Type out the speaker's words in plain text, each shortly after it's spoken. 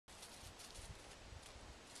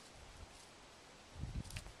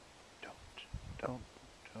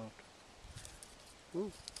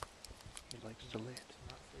Ooh, he likes the lid.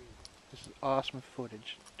 Not for you. This is awesome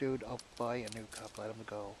footage. Dude, I'll buy a new cup. Let him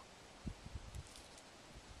go.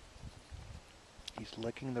 He's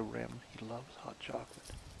licking the rim. He loves hot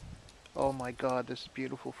chocolate. Oh my god, this is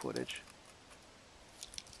beautiful footage.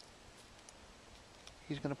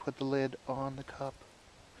 He's gonna put the lid on the cup.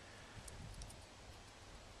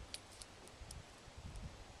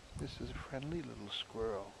 This is a friendly little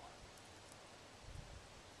squirrel.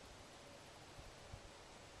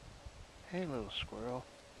 Hey, little squirrel.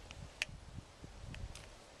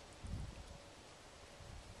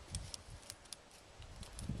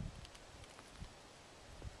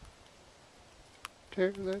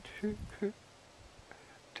 Tear that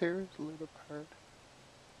tear his lid apart.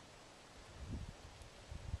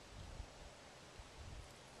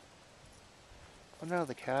 I wonder how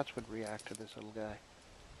the cats would react to this little guy.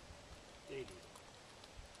 They do.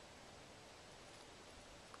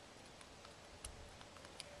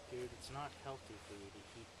 Dude, it's not healthy for you to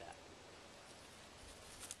heat that.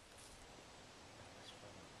 That's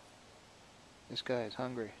funny. This guy is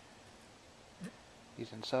hungry.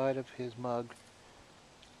 He's inside of his mug,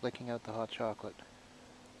 licking out the hot chocolate.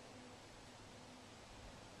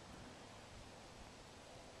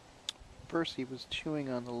 First he was chewing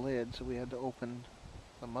on the lid, so we had to open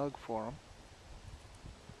the mug for him.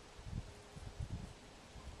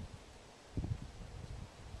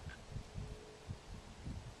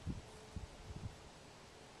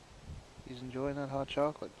 He's enjoying that hot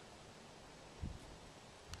chocolate.